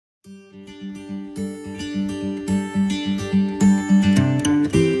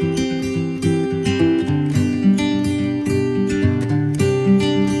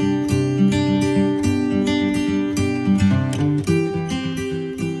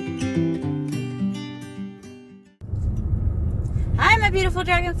beautiful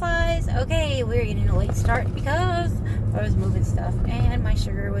dragonflies. Okay, we're getting a late start because I was moving stuff and my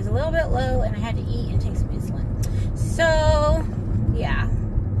sugar was a little bit low and I had to eat and take some insulin. So, yeah.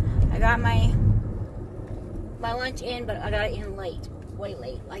 I got my lunch in, but I got it in late. Way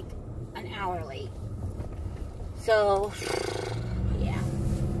late. Like an hour late. So, yeah.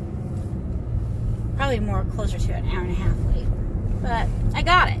 Probably more closer to an hour and a half late. But I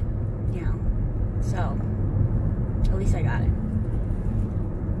got it. You know. So, at least I got it.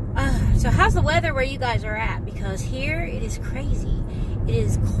 So how's the weather where you guys are at? Because here it is crazy. It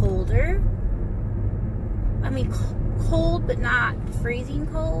is colder. I mean, cold, but not freezing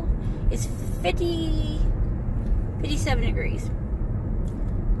cold. It's 57 degrees.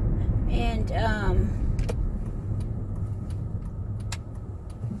 And, I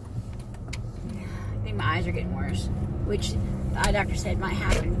think my eyes are getting worse, which the eye doctor said might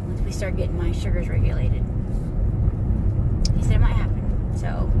happen once we start getting my sugars regulated. He said it might happen.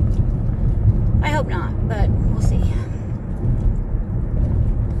 So, I hope not, but we'll see.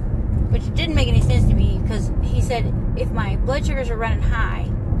 Which didn't make any sense to me because he said if my blood sugars are running high,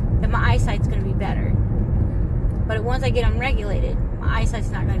 then my eyesight's going to be better. But once I get them regulated, my eyesight's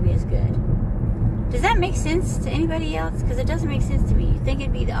not going to be as good. Does that make sense to anybody else? Because it doesn't make sense to me. You'd think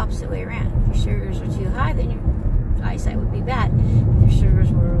it'd be the opposite way around. If your sugars are too high, then your eyesight would be bad. If your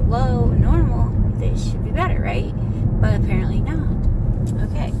sugars were low, normal, they should be better, right? But apparently not.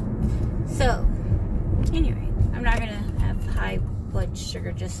 Okay. So, anyway, I'm not going to have high blood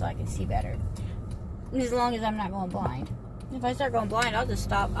sugar just so I can see better. As long as I'm not going blind. If I start going blind, I'll just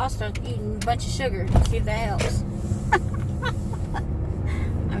stop. I'll start eating a bunch of sugar to see if that helps.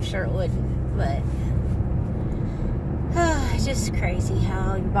 I'm sure it wouldn't, but it's just crazy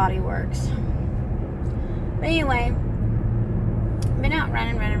how your body works. But anyway, been out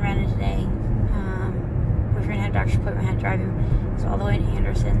running today. Boyfriend had a doctor's appointment, had to drive him. So all the way to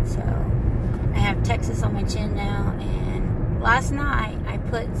Anderson. So I have Texas on my chin now. And last night I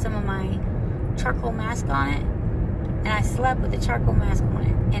put some of my charcoal mask on it. And I slept with the charcoal mask on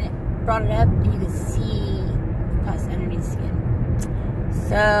it. And it brought it up and you could see pus underneath the skin.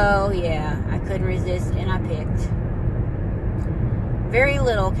 So yeah, I couldn't resist and I picked. Very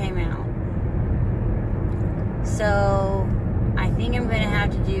little came out. So I think I'm going to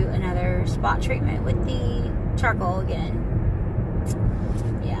have to do another spot treatment with the charcoal again.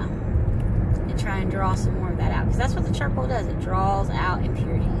 Yeah. And try and draw some more of that out. Because that's what the charcoal does. It draws out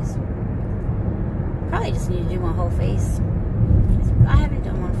impurities. Probably just need to do my whole face. I haven't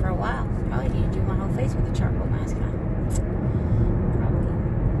done one for a while. Probably need to do my whole face with the charcoal mask on. Probably.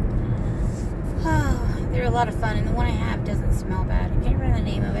 Oh, they're a lot of fun. And the one I have doesn't smell bad. I can't remember the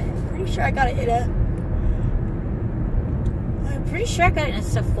name of it. I'm pretty sure I got it in a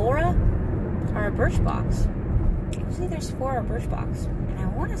Sephora or a Birchbox. It was either Sephora or Birchbox. And I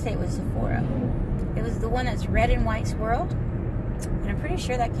want to say it was Sephora. It was the one that's red and white swirled. And I'm pretty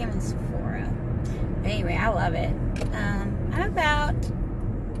sure that came in Sephora. But anyway, I love it.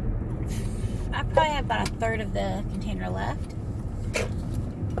 I probably have about a third of the container left.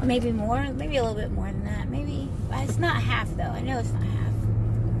 Maybe more. Maybe a little bit more than that. Maybe. It's not half though. I know it's not half.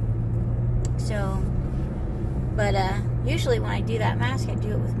 So, but usually when I do that mask, I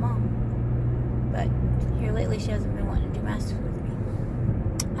do it with Mom. But here lately, she hasn't been wanting to do masks with me.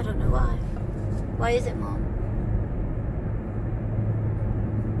 I don't know why. Why is it, Mom?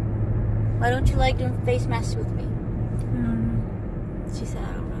 Why don't you like doing face masks with me? She said,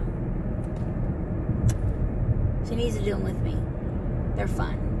 I don't know. She needs to do them with me. They're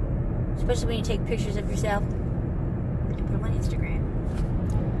fun. Especially when you take pictures of yourself and put them on Instagram.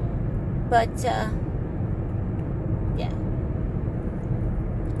 But, yeah.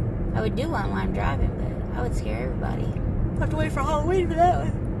 I would do one while I'm driving, but I would scare everybody. I have to wait for Halloween for that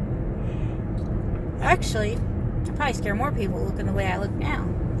one. Actually, I'd probably scare more people looking the way I look now.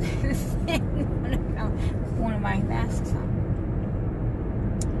 One of my masks on.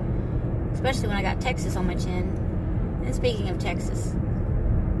 Especially when I got Texas on my chin. And speaking of Texas,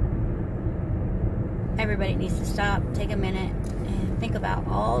 everybody needs to stop, take a minute, and think about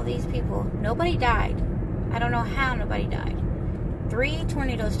all these people. Nobody died. I don't know how nobody died. 3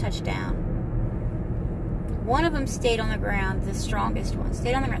 tornadoes touched down. One of them stayed on the ground, the strongest one.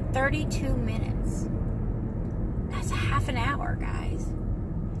 Stayed on the ground 32 minutes. That's half an hour, guys.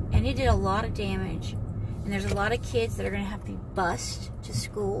 And it did a lot of damage. And there's a lot of kids that are going to have to be bused to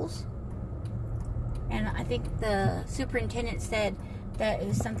schools. And I think the superintendent said that it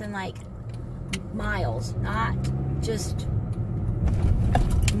was something like miles, not just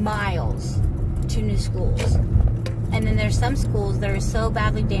miles to new schools. And then there's some schools that are so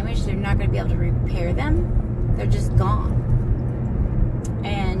badly damaged they're not going to be able to repair them. They're just gone.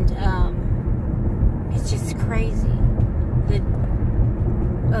 it's just crazy.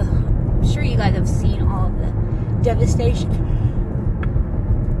 I'm sure you guys have seen all of the devastation.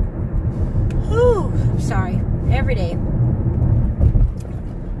 Whew, I'm sorry. Every day.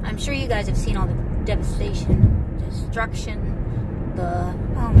 I'm sure you guys have seen all the devastation, destruction, oh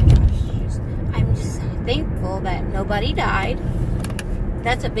my gosh. I'm just thankful that nobody died.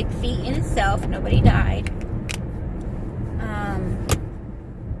 That's a big feat in itself. Nobody died.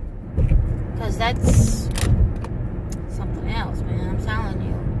 Because that's something else, man. I'm telling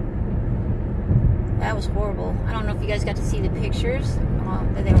you. That was horrible. I don't know if you guys got to see the pictures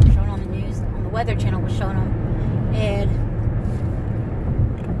that they were showing on the news. On the Weather Channel was showing them. And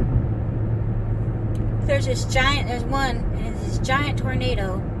there's this giant, there's this giant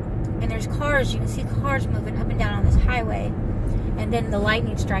tornado. And there's cars, you can see cars moving up and down on this highway. And then the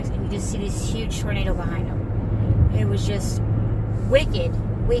lightning strikes and you just see this huge tornado behind them. It was just wicked.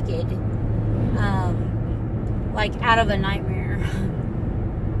 Like out of a nightmare.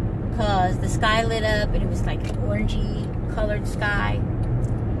 Because the sky lit up and it was like orangey colored sky.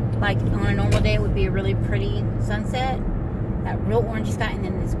 Like on a normal day it would be a really pretty sunset. That real orangey sky, and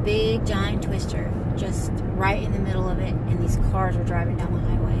then this big giant twister just right in the middle of it, and these cars are driving down the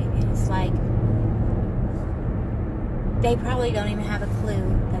highway. And it's like they probably don't even have a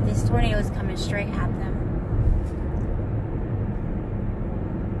clue that this tornado is coming straight at them.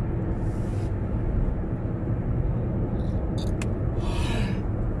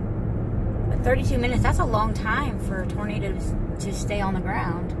 32 minutes, that's a long time for tornadoes to stay on the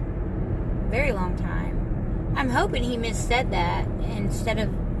ground. Very long time. I'm hoping he missaid that instead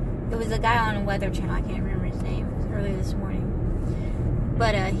of, it was a guy on a Weather Channel, I can't remember his name, it was earlier this morning.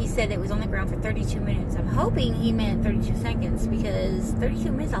 But he said it was on the ground for 32 minutes. I'm hoping he meant 32 seconds because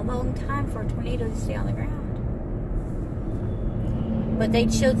 32 minutes is a long time for a tornado to stay on the ground. But they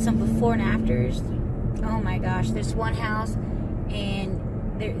showed some before and afters. Oh my gosh, there's one house and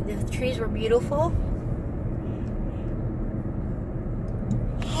the trees were beautiful.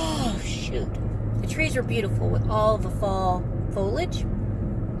 Oh shoot. The trees were beautiful with all the fall foliage.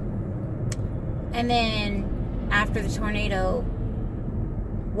 And then after the tornado,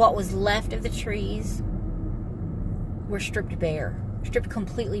 what was left of the trees were stripped bare. Stripped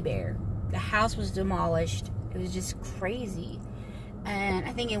completely bare. The house was demolished. It was just crazy. And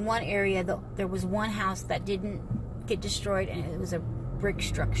I think in one area, there was one house that didn't get destroyed, and it was a brick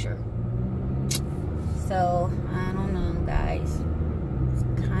structure. So, I don't know, guys. It's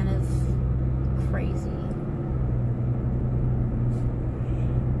kind of crazy.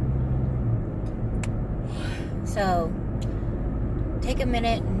 So, take a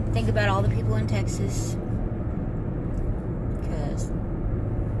minute and think about all the people in Texas, because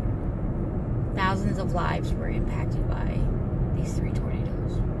thousands of lives were impacted by these 3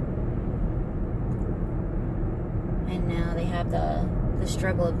 tornadoes. And now they have the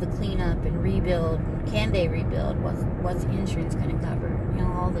struggle of the cleanup and rebuild. Can they rebuild? What's insurance going to cover? You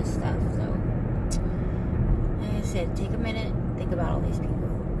know, all this stuff. So, like I said, take a minute, think about all these people.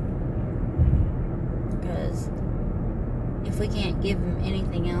 Because if we can't give them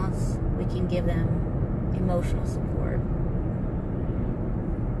anything else, we can give them emotional support.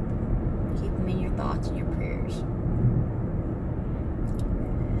 Keep them in your thoughts and your prayers.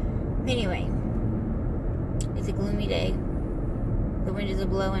 Anyway, it's a gloomy day. The wind is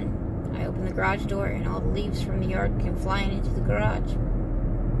blowing. I open the garage door and all the leaves from the yard came flying into the garage.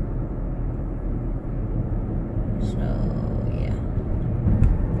 So, yeah.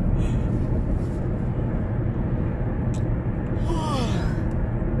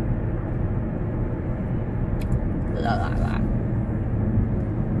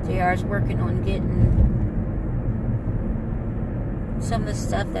 JR's working on getting some of the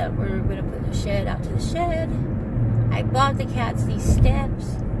stuff that we're going to put in the shed out to the shed. I bought the cats these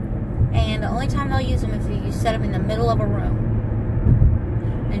steps, and the only time they'll use them is if you set them in the middle of a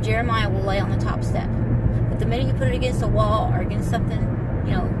room. And Jeremiah will lay on the top step. But the minute you put it against a wall or against something,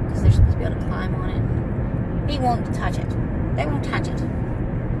 you know, because they're supposed to be able to climb on it, he won't touch it. They won't touch it.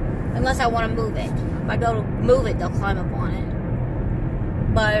 Unless I want to move it. If I go to move it, they'll climb up on it.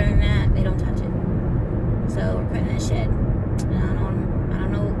 But other than that, they don't touch it. So we're putting it in the shed. And I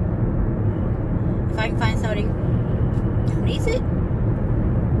don't know if I can find somebody who needs it.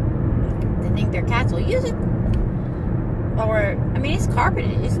 They think their cats will use it. Or, I mean, it's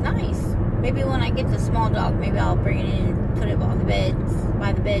carpeted. It's nice. Maybe when I get the small dog, maybe I'll bring it in and put it on the bed,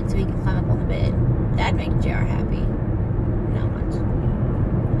 by the bed, so he can climb up on the bed. That'd make JR happy. Not much.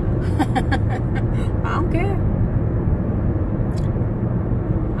 I don't care.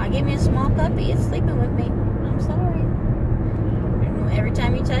 I'll give me a small puppy. It's sleeping with me. I'm sorry. every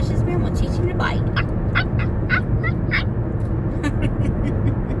time he touches me, I'm going to teach him to bite.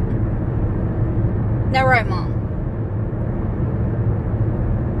 Now, right, Mom?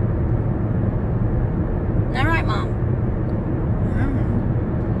 Now, right, Mom?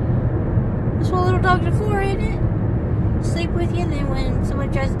 That's what little dogs are for, isn't it? Sleep with you, and then when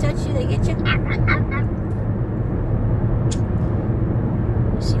somebody tries to touch you, they get you.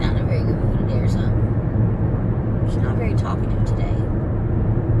 She's not in a very good mood today or something. She's not very talkative today.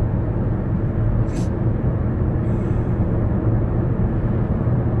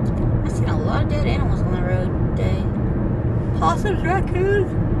 I've seen a lot of dead animals on the road today. Possums,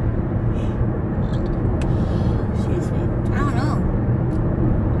 raccoons. Excuse me. I don't know.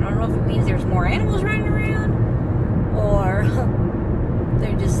 I don't know if it means there's more animals running around, or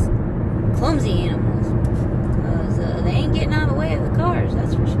they're just clumsy animals. Because they ain't getting out of the way of the cars,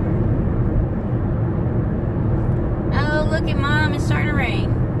 that's for sure. Oh, look at Mom, it's starting to rain.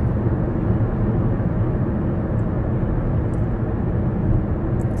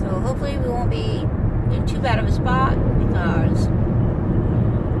 So hopefully we won't be in too bad of a spot, because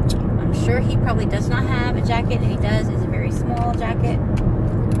I'm sure he probably does not have a jacket. If he does, it's a very small jacket.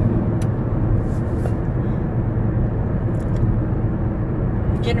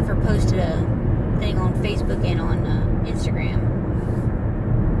 Jennifer posted a thing on Facebook and on Instagram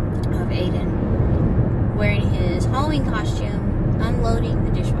of Aiden wearing his Halloween costume, unloading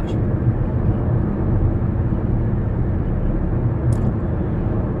the dishwasher.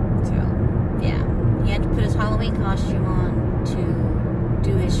 So, yeah, he had to put his Halloween costume on to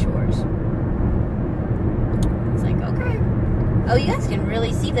do his chores. It's like, okay. Oh, you guys can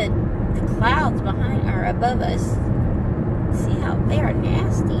really see the clouds behind or above us. See how they are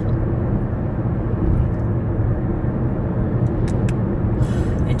nasty.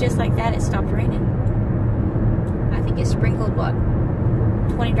 And just like that, it stopped raining. I think it sprinkled, what,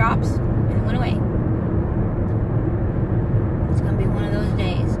 20 drops, and it went away. It's going to be one of those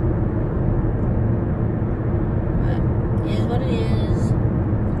days. But it is what it is.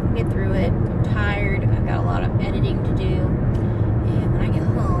 We'll get through it. I'm tired. I've got a lot of editing to do. And when I get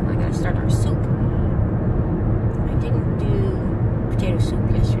home, I got to start our soup. I didn't do potato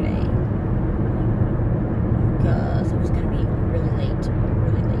soup yesterday because it was going to be really late.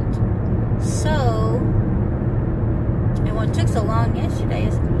 So, and what took so long yesterday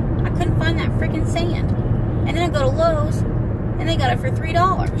is I couldn't find that freaking sand. And then I go to Lowe's and they got it for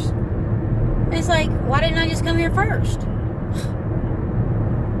 $3. And it's like, why didn't I just come here first?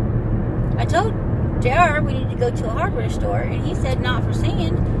 I told JR we need to go to a hardware store, and he said not for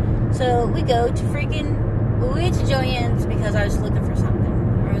sand. So we go to freaking, we went to Joann's because I was looking for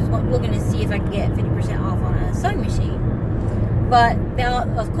something. I was looking to see if I could get 50% off on a sewing machine. But now,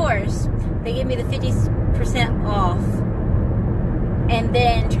 of course, they give me the 50% off and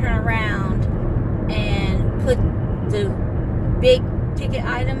then turn around and put the big ticket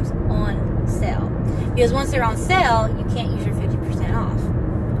items on sale. Because once they're on sale, you can't use your 50% off.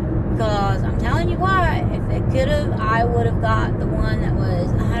 Because I'm telling you why, if they could have, I would have got the one that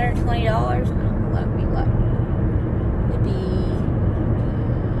was $120. I don't know what would be what. It would be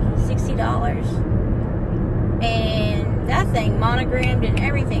 $60. And that thing monogrammed and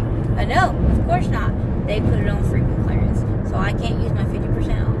everything. No, of course not. They put it on freaking clearance. So I can't use my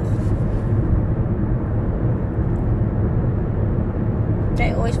 50% off.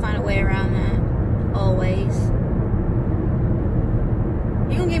 They always find a way around that. Always.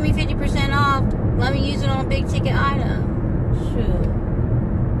 You can give me 50% off. Let me use it on a big ticket item. Sure.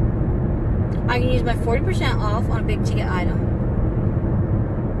 I can use my 40% off on a big ticket item.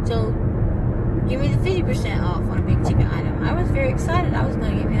 So, give me the 50% off on a big ticket item. I was very excited. I was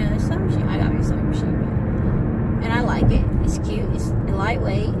going to get me another sewing machine. I got me a sewing machine. And I like it. It's cute. It's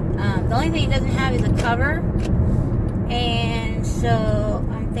lightweight. The only thing it doesn't have is a cover. And so,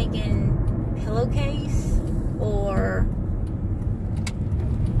 I'm thinking pillowcase or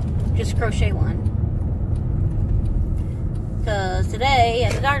just crochet one. Because today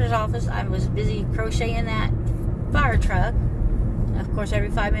at the doctor's office I was busy crocheting that fire truck. And of course every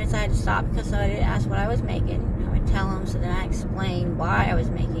 5 minutes I had to stop because somebody had asked what I was making. I would tell them, so then I explained why I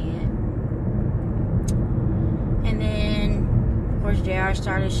was making it. And then of course JR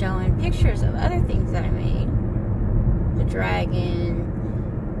started showing pictures of other things that I made. The dragon,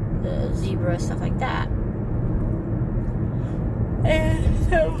 the zebra, stuff like that. And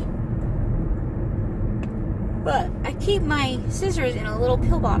so, but I keep my scissors in a little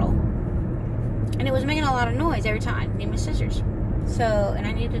pill bottle, and it was making a lot of noise every time I needed my scissors. So, and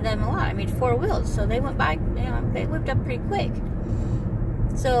I needed them a lot. I made 4 wheels, so they went by, you know, they whipped up pretty quick.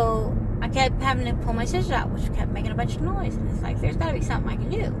 So I kept having to pull my scissors out, which kept making a bunch of noise. And it's like, there's got to be something I can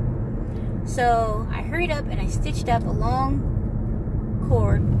do. So I hurried up and I stitched up a long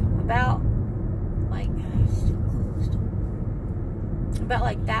cord about like, still closed, about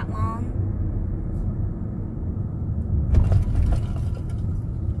like that long.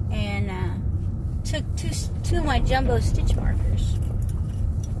 And took two of my jumbo stitch markers.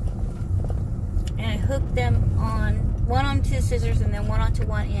 And I hooked them on, one onto the scissors and then one onto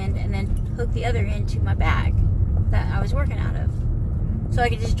one end, and then hooked the other end to my bag that I was working out of. So I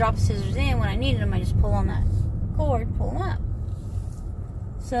could just drop the scissors in. When I needed them, I just pull on that cord, pull them up.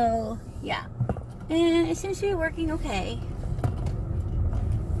 So, yeah. And it seems to be working okay.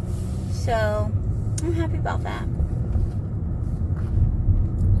 So, I'm happy about that.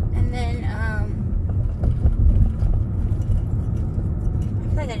 And then, I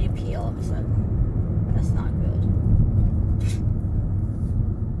feel like I need to pee all of a sudden. That's not good.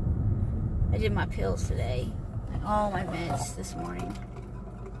 I did my pills today. And all my meds this morning.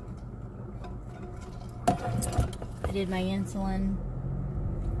 I did my insulin.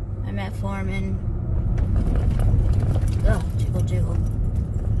 I metformin. Oh, jiggle jiggle.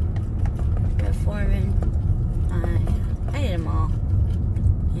 Metformin. I did them all.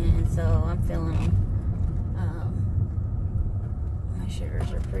 And so I'm feeling them. My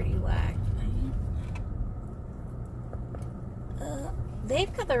sugars are pretty whacked.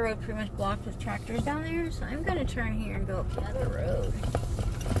 They've got the road pretty much blocked with tractors down there, so I'm going to turn here and go up the other road.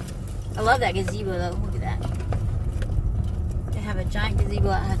 I love that gazebo though. Look at that. They have a giant gazebo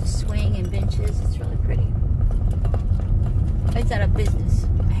that has a swing and benches. It's really pretty. It's out of business.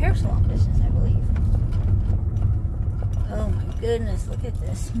 A hair salon business, I believe. Oh my goodness, look at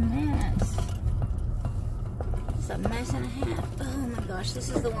this mess. It's a mess and a half. Oh my gosh, this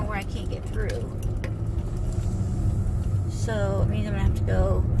is the one where I can't get through. So it means I'm gonna have to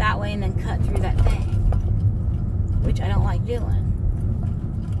go that way and then cut through that thing, which I don't like doing.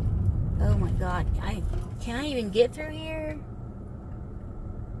 Oh my god, can I even get through here?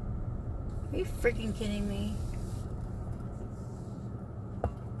 Are you freaking kidding me?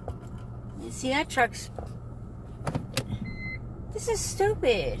 See, that truck's... This is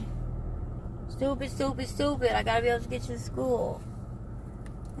stupid. Stupid, stupid, stupid. I gotta be able to get to the school.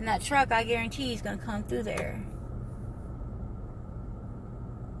 And that truck, I guarantee, is gonna come through there.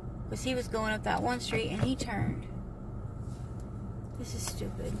 Because he was going up that one street and he turned. This is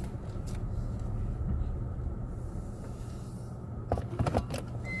stupid.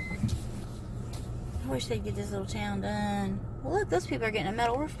 I wish they'd get this little town done. Well, look, those people are getting a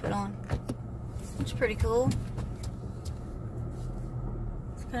metal roof put on. It's pretty cool.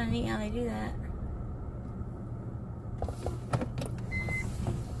 It's kind of neat how they do that.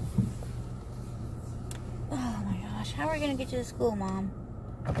 Oh my gosh, how are we going to get to the school, Mom?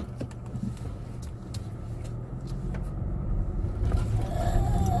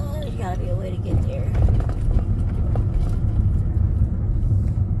 There's got to be a way to get there.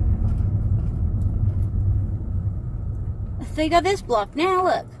 They got this blocked now,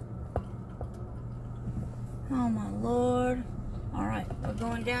 look. Oh my Lord. Alright, we're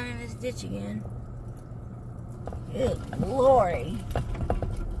going down in this ditch again. Good glory.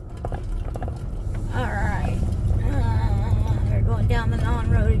 Alright. They're going down the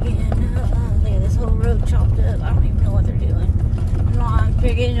non-road again. Look at this whole road chopped up. I don't even know what they're doing. I'm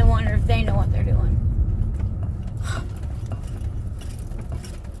beginning to wonder if they know what they're doing.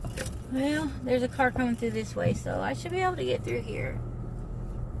 Well, there's a car coming through this way, so I should be able to get through here.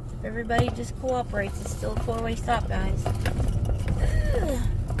 If everybody just cooperates, it's still a four-way stop, guys. Ugh.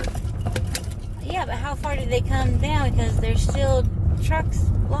 Yeah, but how far did they come down? Because there's still trucks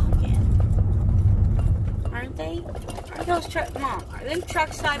blocking. Aren't they? Aren't those trucks? Mom, are them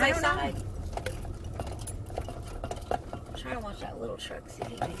trucks side by side? I'm trying to watch that little truck, see if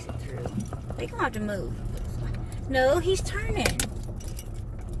he makes it through. They're going to have to move. No, he's turning.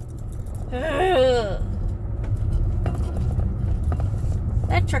 Ugh.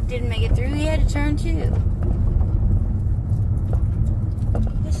 That truck didn't make it through. He had to turn too.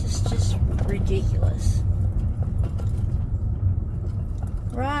 This is just ridiculous.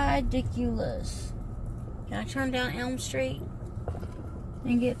 Ridiculous. Can I turn down Elm Street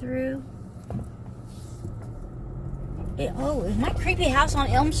and get through? Oh, is my creepy house on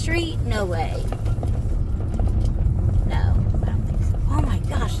Elm Street? No way. No, I don't think so. Oh my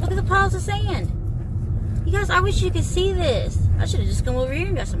gosh, look at the piles of sand. You guys, I wish you could see this. I should have just come over here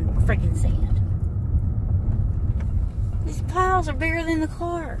and got some freaking sand. These piles are bigger than the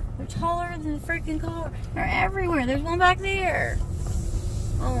car. They're taller than the freaking car. They're everywhere. There's one back there.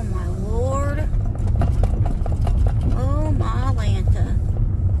 Oh my Lord. Oh my Lanta.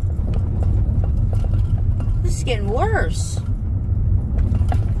 It's getting worse.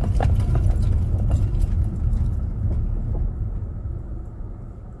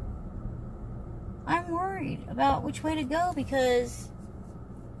 I'm worried about which way to go because...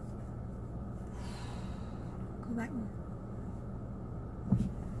 Go back.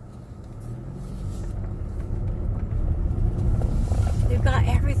 They've got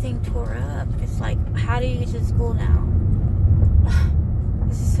everything tore up. It's like, how do you get to school now?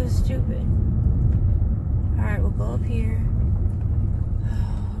 This is so stupid. Alright, we'll go up here.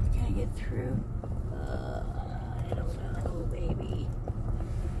 Oh, can I get through? I don't know, baby.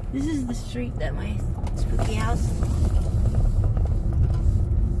 This is the street that my spooky house is on.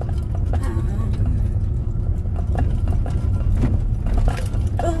 I don't know.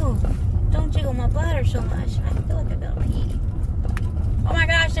 Oh, don't jiggle my bladder so much. I feel like I gotta pee. Oh my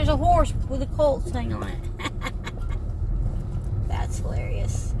gosh, there's a horse with a Colts thing on it. That's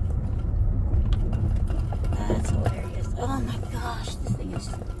hilarious. That's hilarious. Oh my gosh, this thing is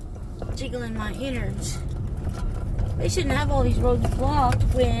jiggling my innards. They shouldn't have all these roads blocked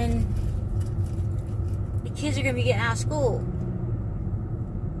when the kids are going to be getting out of school.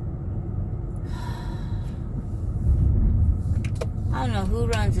 I don't know who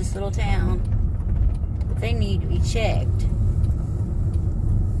runs this little town, but they need to be checked.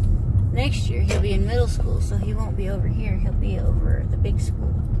 Next year he'll be in middle school, so he won't be over here. He'll be over at the big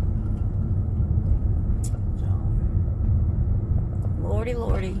school. So, lordy,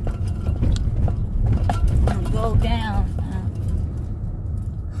 lordy. I'm going to go down.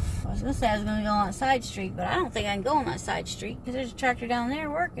 I was going to say I was going to go on that side street, but I don't think I can go on that side street because there's a tractor down there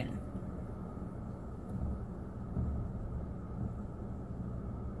working.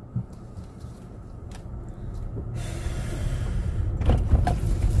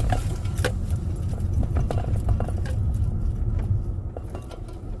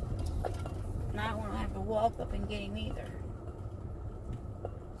 Walk up and get him either.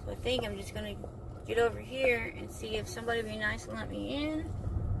 So I think I'm just gonna get over here and see if somebody would be nice and let me in,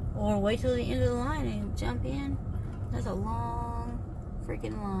 or wait till the end of the line and jump in. That's a long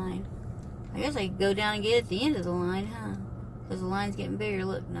freaking line. I guess I could go down and get at the end of the line, huh? Because the line's getting bigger.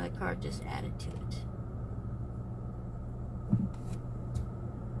 Look, another car just added to it.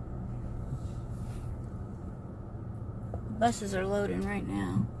 Buses are loading right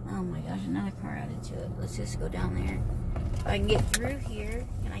now. Oh my gosh, another car added to it. Let's just go down there. If I can get through here,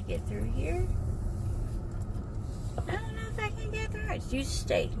 can I get through here? I don't know if I can get through. You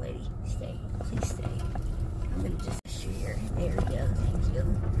stay, lady. Stay. Please stay. I'm going to just push you here. There we go. Thank you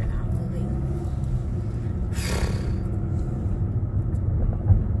for not moving.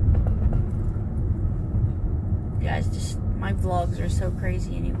 Guys, just my vlogs are so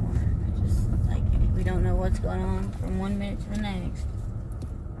crazy anymore. We don't know what's going on from one minute to the next.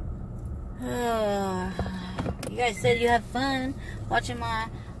 You guys said you have fun watching my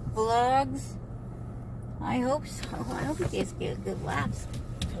vlogs. I hope so. I hope you guys get good laughs.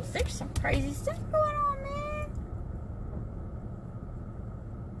 Because there's some crazy stuff going on,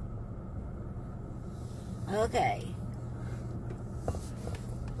 man. Okay.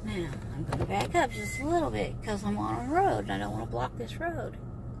 Now, I'm going to back up just a little bit because I'm on a road and I don't want to block this road.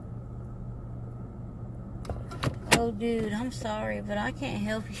 Oh, dude, I'm sorry, but I can't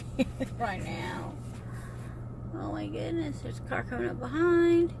help you right now. Oh, my goodness. There's a car coming up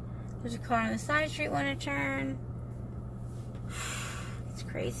behind. There's a car on the side street wanting to turn. It's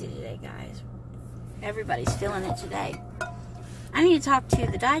crazy today, guys. Everybody's feeling it today. I need to talk to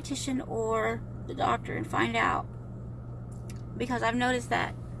the dietitian or the doctor and find out. Because I've noticed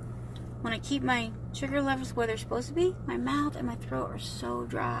that when I keep my sugar levels where they're supposed to be, my mouth and my throat are so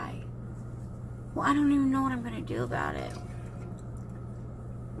dry. Well, I don't even know what I'm going to do about it.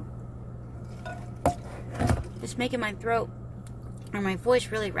 It's making my throat or my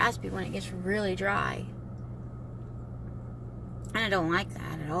voice really raspy when it gets really dry. And I don't like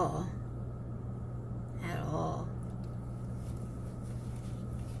that at all. At all.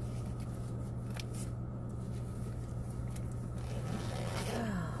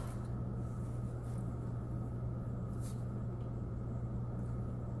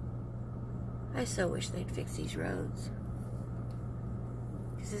 I so wish they'd fix these roads.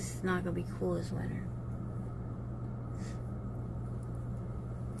 Because this is not going to be cool this winter.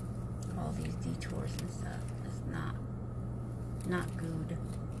 All these detours and stuff. It's not good.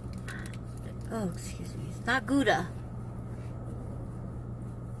 Oh, excuse me. It's not Gouda.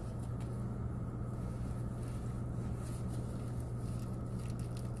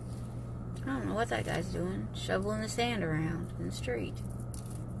 I don't know what that guy's doing. Shoveling the sand around in the street.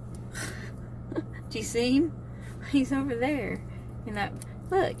 Do you see him? He's over there. And that,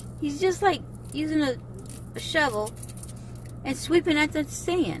 look, he's just like using a shovel and sweeping at the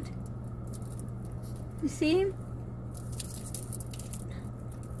sand. You see him?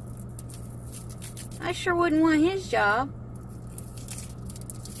 I sure wouldn't want his job.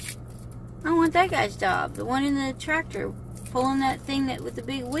 I want that guy's job. The one in the tractor pulling that thing with the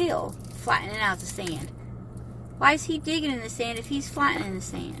big wheel, flattening out the sand. Why is he digging in the sand if he's flattening the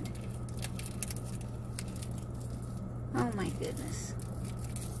sand? Oh my goodness.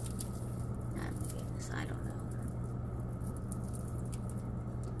 Oh my goodness, I don't know.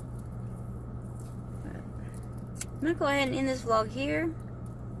 But I'm going to go ahead and end this vlog here.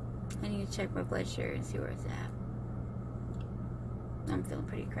 I need to check my blood sugar and see where it's at. I'm feeling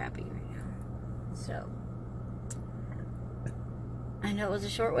pretty crappy right now. So, I know it was a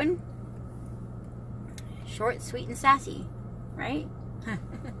short one. Short, sweet, and sassy, right? I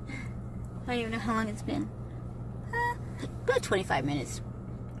don't even know how long it's been. About 25 minutes.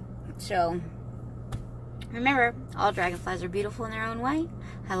 So, remember, all dragonflies are beautiful in their own way.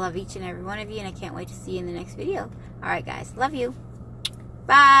 I love each and every one of you, and I can't wait to see you in the next video. Alright guys, love you.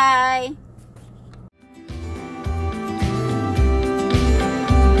 Bye!